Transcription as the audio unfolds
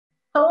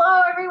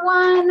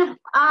everyone.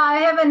 I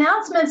have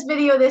announcements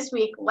video this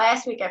week.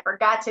 Last week I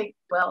forgot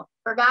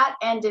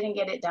and didn't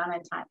get it done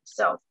in time.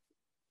 So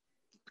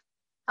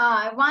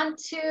I want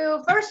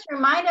to first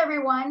remind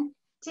everyone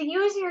to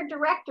use your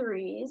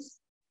directories.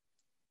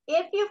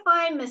 If you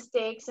find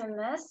mistakes in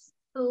this,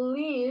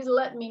 please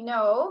let me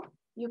know.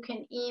 You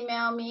can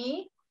email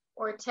me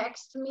or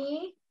text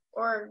me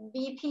or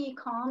VP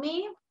call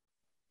me,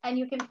 and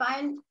you can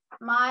find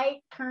my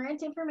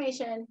current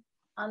information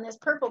on this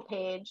purple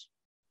page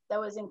that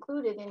was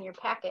included in your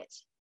packet.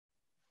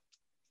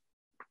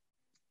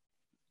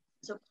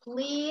 So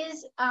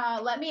please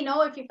let me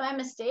know if you find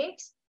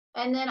mistakes,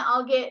 and then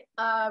I'll get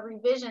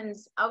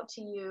revisions out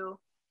to you.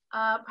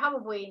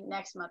 Probably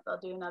next month,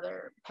 I'll do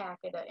another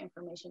packet of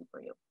information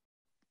for you.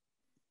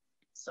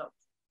 So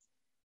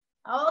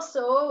I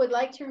also would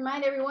like to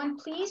remind everyone,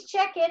 please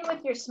check in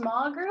with your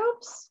small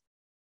groups.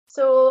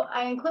 So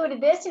I included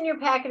this in your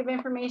packet of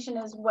information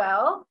as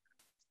well.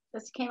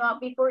 This came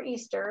out before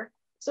Easter.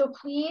 So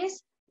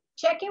please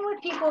check in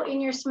with people in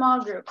your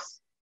small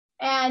groups.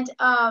 And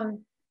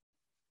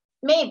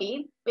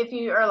maybe if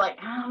you are like,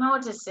 I don't know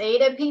what to say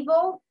to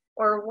people,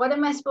 or what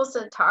am I supposed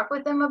to talk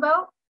with them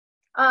about?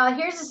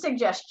 Here's a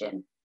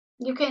suggestion.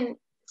 You can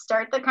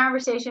start the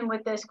conversation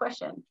with this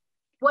question.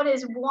 What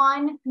is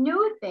one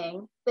new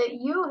thing that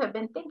you have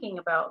been thinking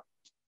about?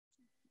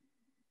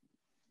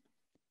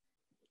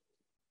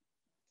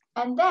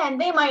 And then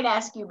they might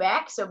ask you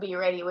back, so be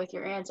ready with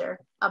your answer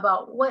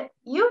about what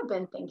you've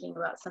been thinking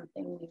about,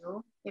 something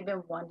new you've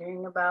been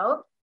wondering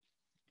about.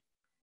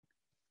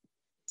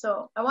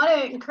 So I want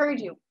to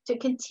encourage you to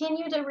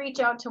continue to reach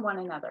out to one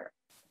another.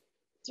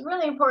 It's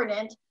really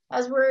important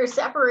as we're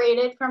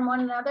separated from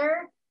one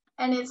another,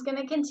 and it's going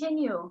to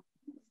continue.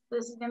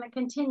 This is going to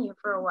continue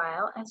for a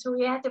while. And so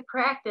we have to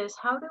practice,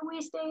 how do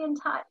we stay in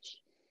touch?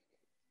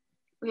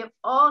 We have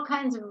all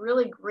kinds of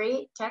really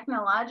great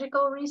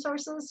technological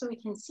resources so we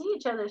can see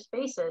each other's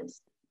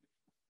faces.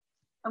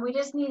 And we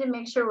just need to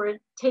make sure we're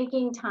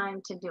taking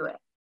time to do it.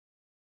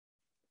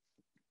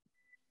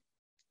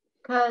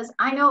 Because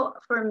I know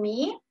for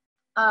me,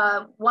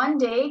 one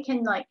day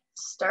can like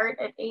start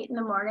at 8 in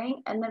the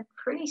morning, and then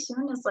pretty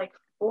soon it's like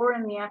 4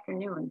 in the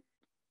afternoon.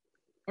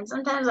 And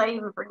sometimes I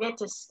even forget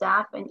to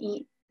stop and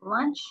eat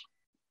lunch.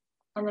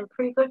 And then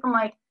pretty quick I'm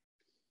like,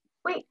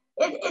 wait,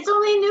 it's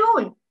only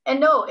noon. And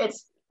no,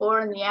 it's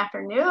 4 in the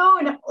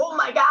afternoon. Oh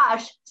my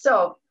gosh.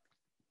 So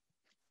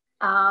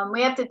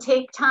we have to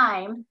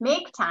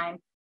make time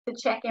to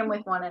check in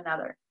with one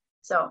another.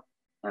 So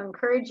I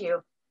encourage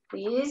you,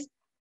 please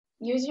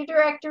use your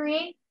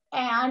directory.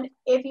 And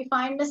if you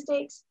find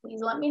mistakes,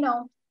 please let me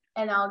know,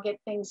 and I'll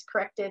get things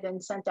corrected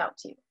and sent out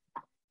to you.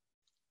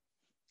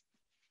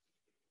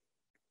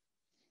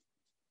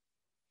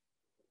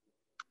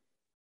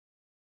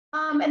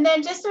 And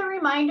then just a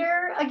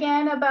reminder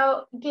again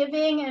about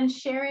giving and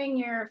sharing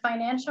your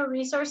financial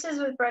resources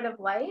with Bread of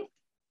Life.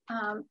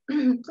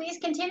 Please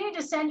continue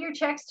to send your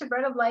checks to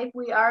Bread of Life.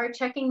 We are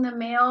checking the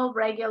mail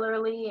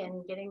regularly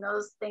and getting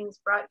those things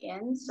brought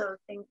in, so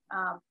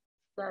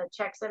the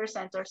checks that are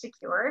sent are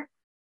secure.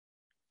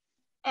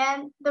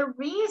 And the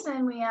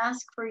reason we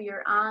ask for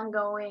your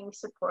ongoing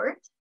support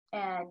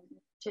and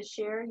to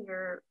share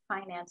your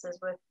finances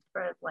with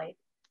Bread of Life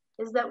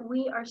is that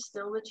we are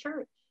still the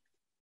church.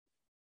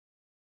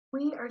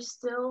 We are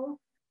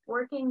still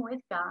working with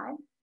God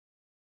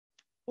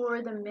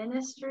for the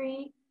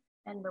ministry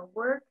and the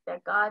work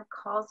that God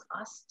calls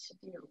us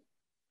to do.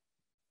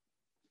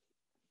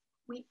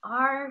 We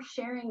are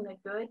sharing the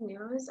good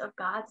news of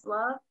God's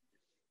love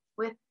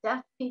with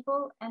deaf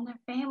people and their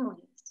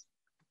families.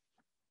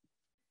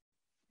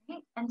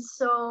 Okay? And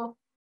so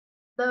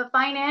the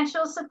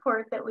financial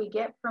support that we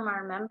get from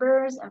our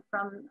members and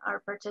from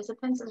our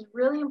participants is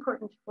really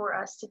important for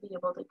us to be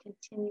able to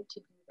continue to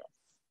do this.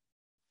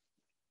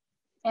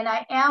 And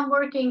I am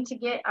working to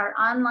get our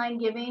online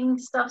giving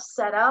stuff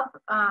set up.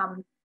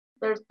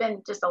 There's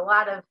been just there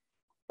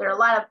are a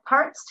lot of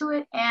parts to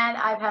it, and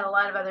I've had a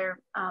lot of other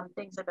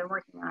things I've been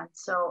working on.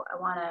 So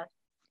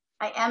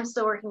I am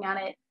still working on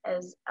it,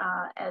 as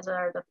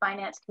are the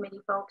finance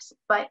committee folks,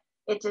 but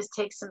it just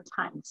takes some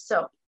time.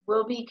 So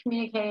we'll be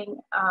communicating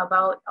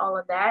about all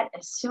of that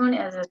as soon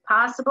as is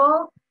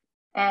possible.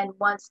 And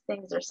once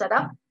things are set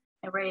up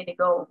and ready to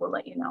go, we'll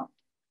let you know.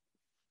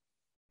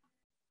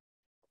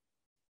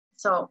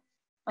 So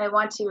I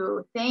want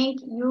to thank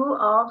you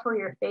all for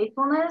your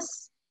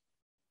faithfulness,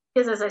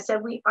 because as I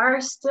said, we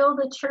are still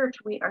the church.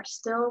 We are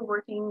still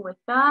working with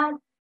God,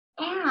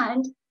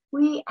 and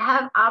we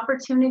have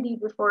opportunity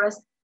before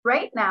us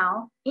right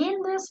now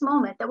in this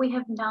moment that we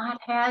have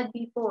not had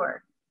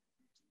before.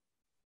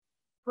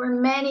 For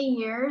many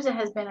years, it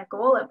has been a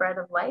goal at Bread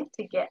of Life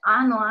to get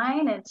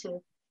online and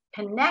to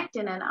connect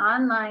in an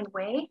online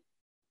way.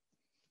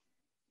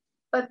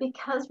 But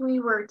because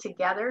we were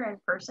together in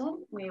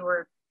person, we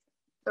were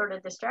sort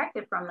of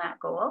distracted from that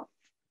goal.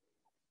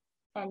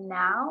 And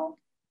now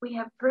we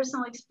have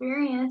personal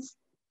experience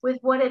with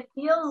what it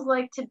feels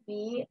like to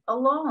be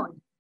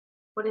alone,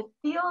 what it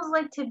feels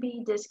like to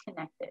be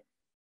disconnected.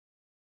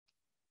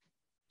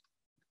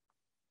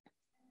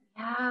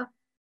 We have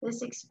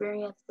this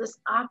experience, this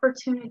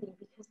opportunity,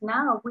 because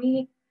now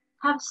we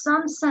have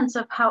some sense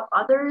of how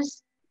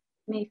others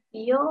may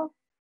feel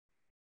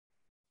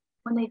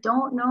when they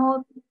don't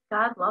know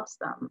God loves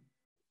them.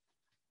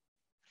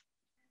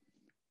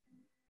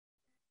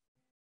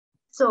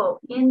 So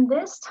in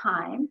this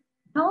time,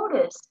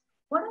 notice,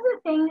 what are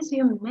the things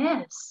you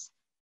miss?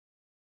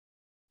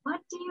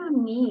 What do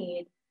you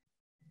need?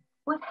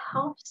 What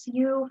helps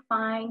you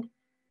find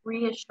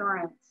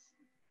reassurance?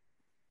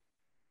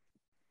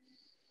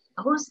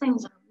 Those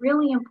things are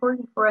really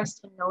important for us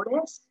to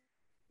notice.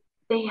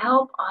 They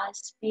help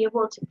us be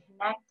able to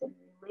connect and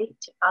relate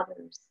to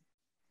others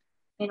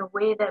in a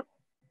way that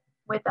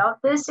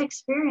without this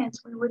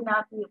experience, we would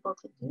not be able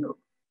to do.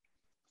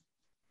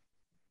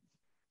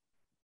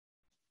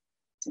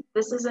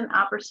 This is an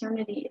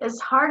opportunity. As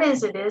hard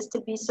as it is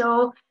to be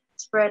so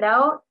spread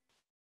out,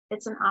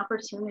 it's an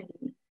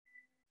opportunity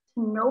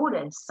to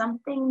notice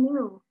something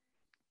new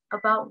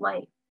about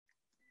life.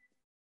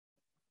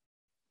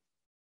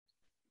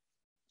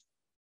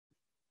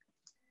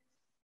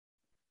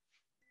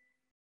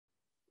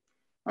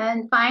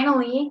 And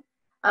finally,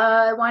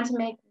 I want to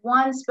make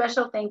one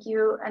special thank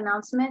you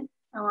announcement.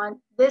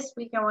 This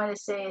week, I want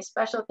to say a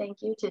special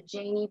thank you to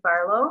Janie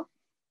Barlow.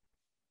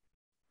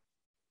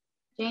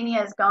 Janie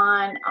has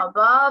gone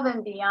above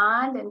and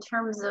beyond in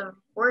terms of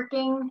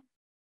working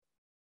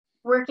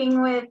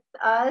with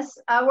us,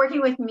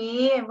 working with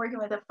me and working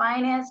with the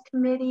finance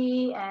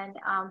committee and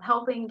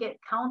helping get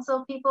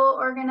council people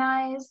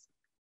organized.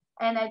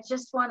 And I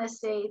just want to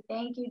say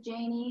thank you,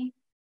 Janie,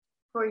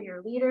 for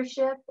your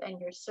leadership and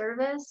your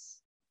service.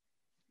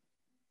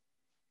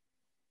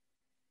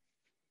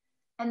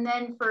 And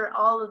then for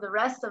all of the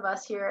rest of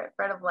us here at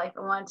Bread of Life,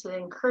 I want to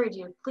encourage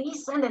you,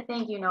 please send a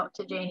thank you note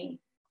to Janie.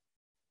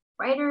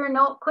 Write her a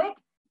note quick.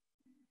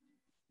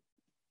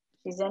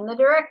 She's in the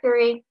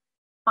directory.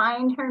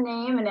 Find her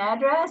name and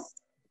address.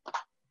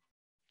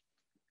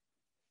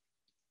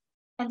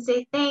 And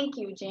say thank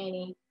you,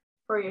 Janie,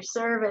 for your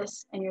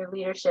service and your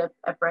leadership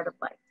at Bread of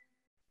Life.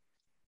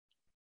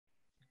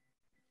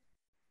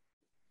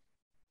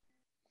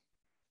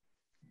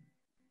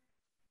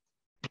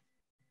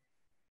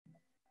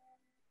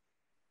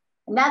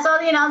 And that's all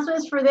the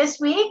announcements for this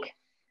week.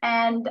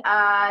 And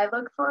I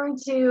look forward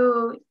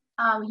to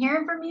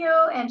hearing from you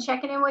and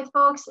checking in with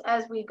folks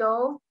as we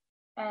go.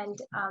 And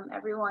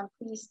everyone,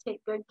 please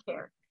take good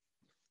care.